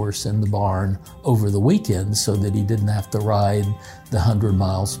his horse in the barn over the weekend so that he didn't have to ride the 100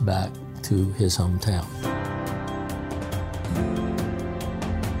 miles back to his hometown.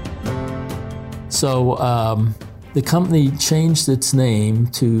 So the company changed its name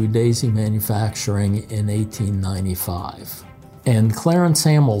to Daisy Manufacturing in 1895. And Clarence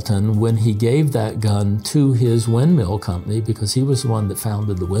Hamilton, when he gave that gun to his windmill company, because he was the one that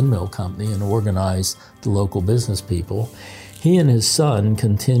founded the windmill company and organized the local business people, he and his son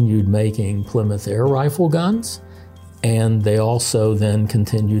continued making Plymouth air rifle guns, and they also then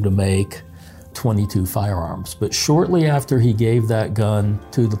continued to make .22 firearms. But shortly after he gave that gun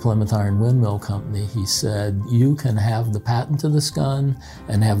to the Plymouth Iron Windmill Company, he said, "You can have the patent to this gun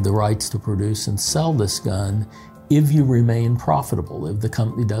and have the rights to produce and sell this gun if you remain profitable. If the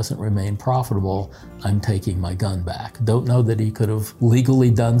company doesn't remain profitable, I'm taking my gun back." Don't know that he could have legally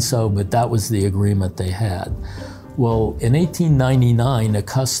done so, but that was the agreement they had. Well, in 1899, a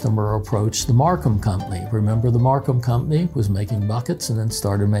customer approached the Markham Company. Remember, the Markham Company was making buckets and then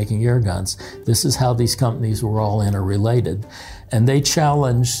started making air guns. This is how these companies were all interrelated. And they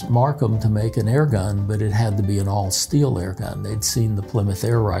challenged Markham to make an air gun, but it had to be an all-steel air gun. They'd seen the Plymouth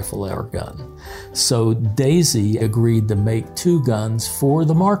Air Rifle air gun. So Daisy agreed to make 2 guns for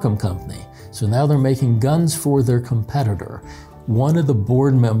the Markham Company. So now they're making guns for their competitor. one of the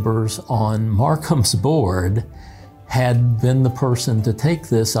board members on Markham's board had been the person to take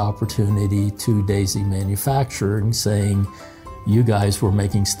this opportunity to Daisy Manufacturing, saying, you guys were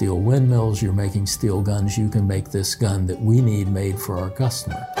making steel windmills, you're making steel guns, you can make this gun that we need made for our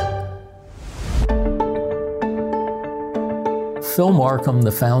customer. Phil Markham,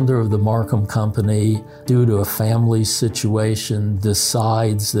 the founder of the Markham Company, due to a family situation,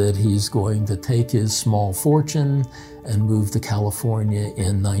 decides that he's going to take his small fortune and move to California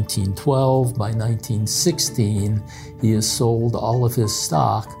in 1912. By 1916, he has sold all of his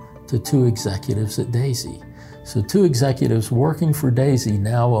stock to two executives at Daisy. So two executives working for Daisy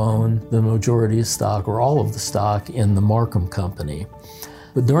now own the majority of stock, or all of the stock, in the Markham Company.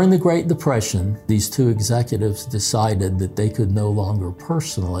 But during the Great Depression, these two executives decided that they could no longer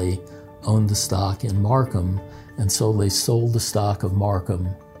personally own the stock in Markham, and so they sold the stock of Markham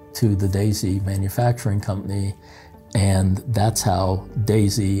to the Daisy Manufacturing Company, and that's how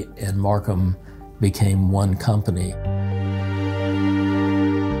Daisy and Markham became one company.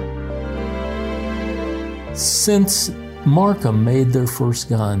 Since Markham made their first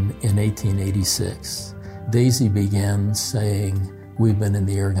gun in 1886, Daisy began saying, we've been in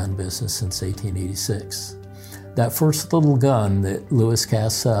the air gun business since 1886. That first little gun that Louis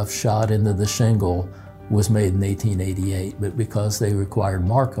Cass Huff shot into the shingle was made in 1888, but because they required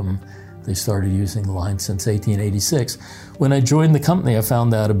Markham, they started using the line since 1886. When I joined the company, I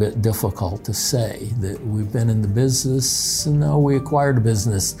found that a bit difficult to say, that we've been in the business. No, we acquired a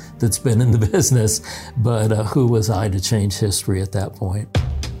business that's been in the business, but who was I to change history at that point?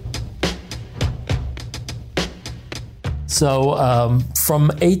 So from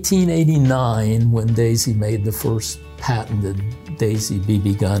 1889, when Daisy made the first patented Daisy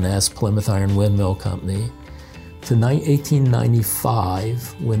BB gun as Plymouth Iron Windmill Company, to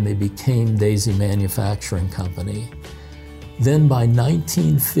 1895, when they became Daisy Manufacturing Company. Then by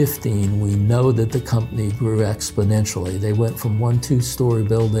 1915, we know that the company grew exponentially. They went from one 2-story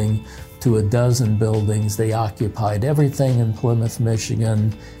building to a dozen buildings. They occupied everything in Plymouth,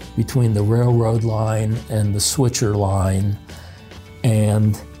 Michigan, between the railroad line and the switcher line.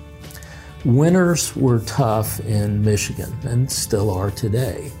 And winters were tough in Michigan, and still are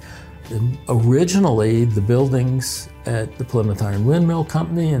today. And originally, the buildings at the Plymouth Iron Windmill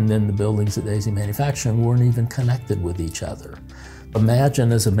Company and then the buildings at Daisy Manufacturing weren't even connected with each other.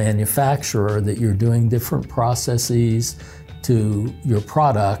 Imagine as a manufacturer that you're doing different processes to your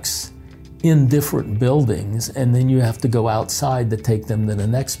products in different buildings, and then you have to go outside to take them to the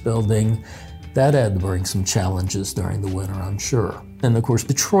next building. That had to bring some challenges during the winter, I'm sure. And of course,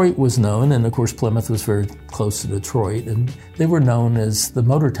 Detroit was known, and of course, Plymouth was very close to Detroit, and they were known as the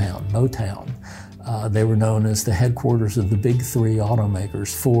Motor Town, Motown. They were known as the headquarters of the big three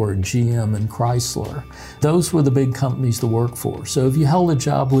automakers, Ford, GM, and Chrysler. Those were the big companies to work for. So if you held a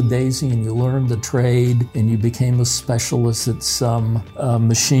job with Daisy and you learned the trade and you became a specialist at some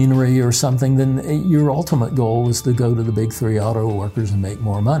machinery or something, then your ultimate goal was to go to the big three auto workers and make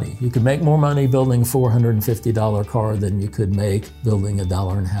more money. You could make more money building a $450 car than you could make building a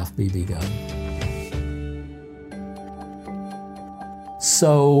 $1.50 BB gun.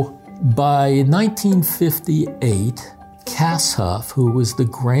 So by 1958, Cass Huff, who was the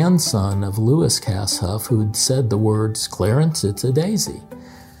grandson of Louis Cass Huff, who'd said the words, "Clarence, it's a Daisy."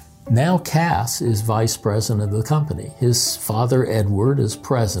 Now Cass is vice president of the company. His father, Edward, is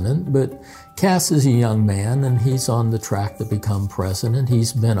president, but Cass is a young man and he's on the track to become president.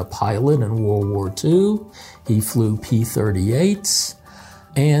 He's been a pilot in World War II. He flew P-38s.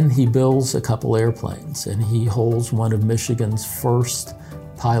 And he builds a couple airplanes, and he holds one of Michigan's first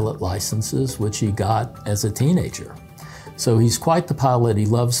pilot licenses, which he got as a teenager. So he's quite the pilot. He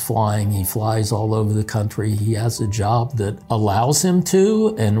loves flying. He flies all over the country. He has a job that allows him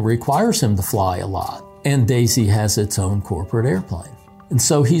to and requires him to fly a lot. And Daisy has its own corporate airplane. And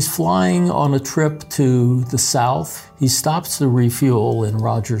so he's flying on a trip to the south. He stops to refuel in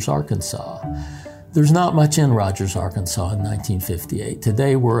Rogers, Arkansas. There's not much in Rogers, Arkansas in 1958.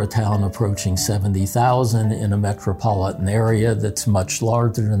 Today we're a town approaching 70,000 in a metropolitan area that's much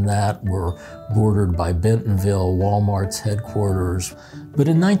larger than that. We're bordered by Bentonville, Walmart's headquarters. But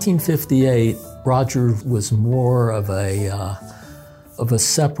in 1958, Rogers was more of a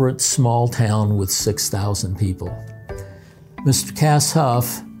separate small town with 6,000 people. Mr. Cass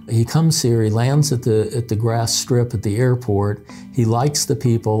Huff, he comes here, he lands at the grass strip at the airport. He likes the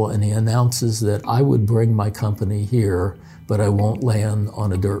people, and he announces that I would bring my company here, but I won't land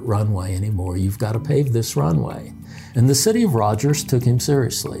on a dirt runway anymore. You've got to pave this runway. And the city of Rogers took him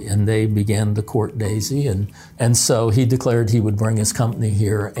seriously, and they began to court Daisy, and so he declared he would bring his company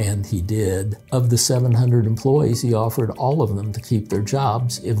here, and he did. Of the 700 employees, he offered all of them to keep their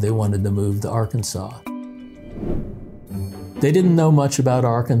jobs if they wanted to move to Arkansas. They didn't know much about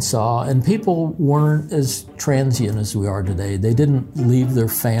Arkansas, and people weren't as transient as we are today. They didn't leave their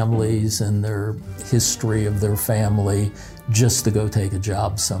families and their history of their family just to go take a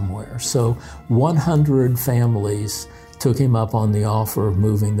job somewhere. So 100 families took him up on the offer of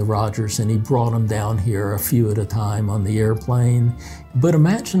moving to Rogers, and he brought them down here a few at a time on the airplane. But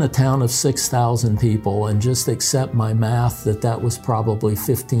imagine a town of 6,000 people, and just accept my math that was probably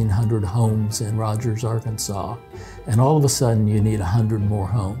 1,500 homes in Rogers, Arkansas. And all of a sudden you need 100 more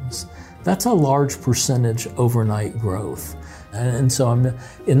homes. That's a large percentage overnight growth. And so in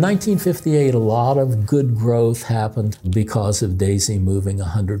 1958, a lot of good growth happened because of Daisy moving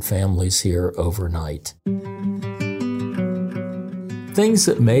 100 families here overnight. Things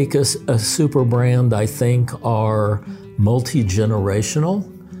that make us a super brand, I think, are multi-generational.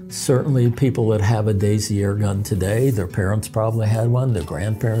 Certainly people that have a Daisy air gun today, their parents probably had one, their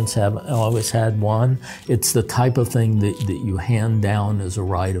grandparents have always had one. It's the type of thing that you hand down as a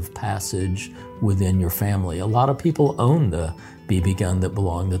rite of passage within your family. A lot of people own the BB gun that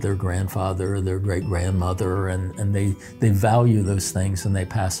belonged to their grandfather or their great-grandmother, and they value those things and they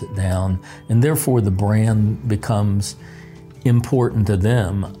pass it down. And therefore the brand becomes important to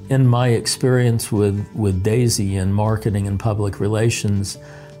them. In my experience with Daisy in marketing and public relations,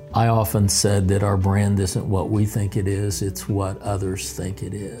 I often said that our brand isn't what we think it is, it's what others think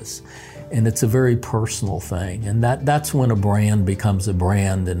it is. And it's a very personal thing. And that's when a brand becomes a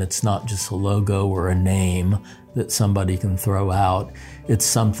brand, and it's not just a logo or a name that somebody can throw out. It's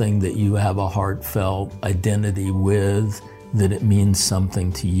something that you have a heartfelt identity with, that it means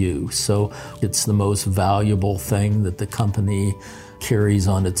something to you. So it's the most valuable thing that the company carries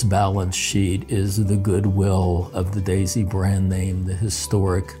on its balance sheet is the goodwill of the Daisy brand name, the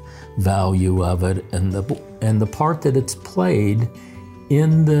historic value of it, and the part that it's played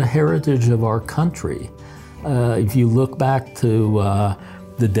in the heritage of our country. If you look back to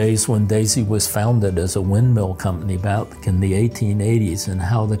the days when Daisy was founded as a windmill company back in the 1880s, and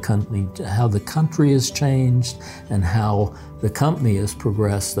how the country has changed and how the company has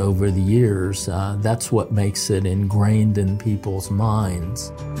progressed over the years, that's what makes it ingrained in people's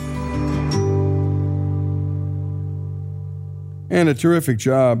minds. And a terrific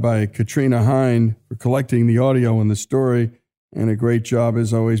job by Katrina Hine for collecting the audio in the story, and a great job,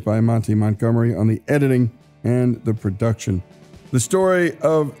 as always, by Monty Montgomery on the editing and the production. The story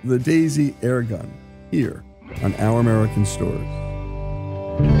of the Daisy Airgun, here on Our American Stories.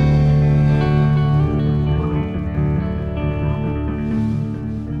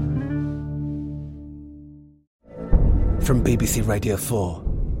 From BBC Radio 4,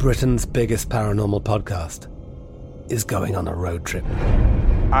 Britain's biggest paranormal podcast is going on a road trip.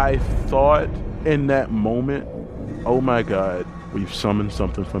 I thought in that moment, oh my God, we've summoned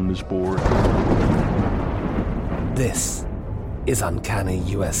something from this board. This is Uncanny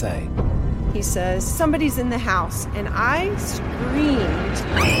USA. He says, somebody's in the house, and I screamed.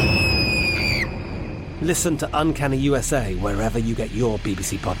 Listen to Uncanny USA wherever you get your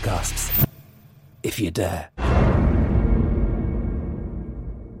BBC podcasts, if you dare.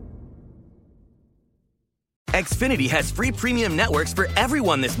 Xfinity has free premium networks for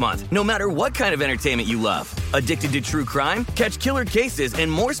everyone this month, no matter what kind of entertainment you love. Addicted to true crime? Catch killer cases and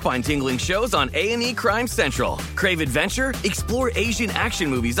more spine-tingling shows on A&E Crime Central. Crave adventure? Explore Asian action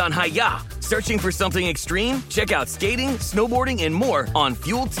movies on Hi-YAH. Searching for something extreme? Check out skating, snowboarding, and more on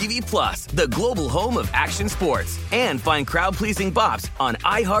Fuel TV Plus, the global home of action sports. And find crowd-pleasing bops on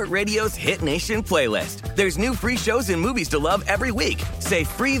iHeartRadio's Hit Nation playlist. There's new free shows and movies to love every week. Say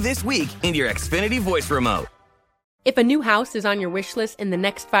free this week in your Xfinity voice remote. If a new house is on your wish list in the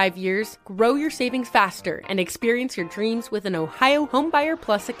next 5 years, grow your savings faster and experience your dreams with an Ohio Homebuyer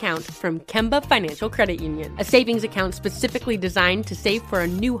Plus account from Kemba Financial Credit Union. A savings account specifically designed to save for a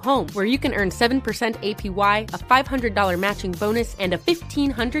new home, where you can earn 7% APY, a $500 matching bonus, and a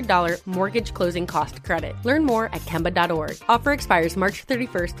 $1,500 mortgage closing cost credit. Learn more at Kemba.org. Offer expires March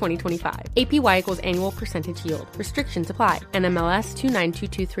 31st, 2025. APY equals annual percentage yield. Restrictions apply. NMLS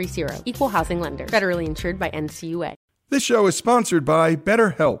 292230. Equal housing lender. Federally insured by NCUA. This show is sponsored by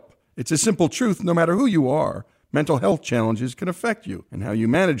BetterHelp. It's a simple truth. No matter who you are, mental health challenges can affect you, and how you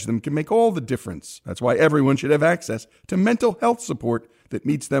manage them can make all the difference. That's why everyone should have access to mental health support that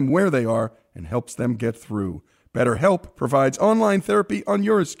meets them where they are and helps them get through. BetterHelp provides online therapy on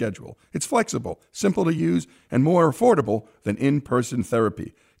your schedule. It's flexible, simple to use, and more affordable than in-person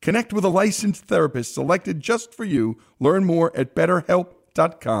therapy. Connect with a licensed therapist selected just for you. Learn more at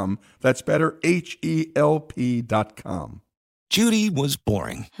BetterHelp.com. That's BetterHelp.com. Judy was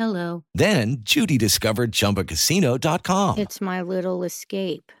boring. Hello. Then Judy discovered ChumbaCasino.com. It's my little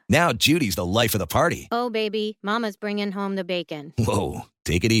escape. Now Judy's the life of the party. Oh, baby, mama's bringing home the bacon. Whoa,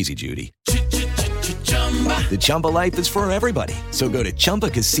 take it easy, Judy. The Chumba life is for everybody. So go to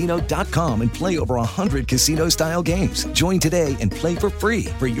ChumbaCasino.com and play over 100 casino-style games. Join today and play for free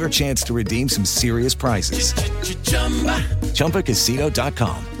for your chance to redeem some serious prizes.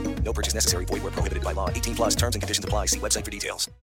 ChumbaCasino.com. No purchase necessary. Void where prohibited by law. 18 plus terms and conditions apply. See website for details.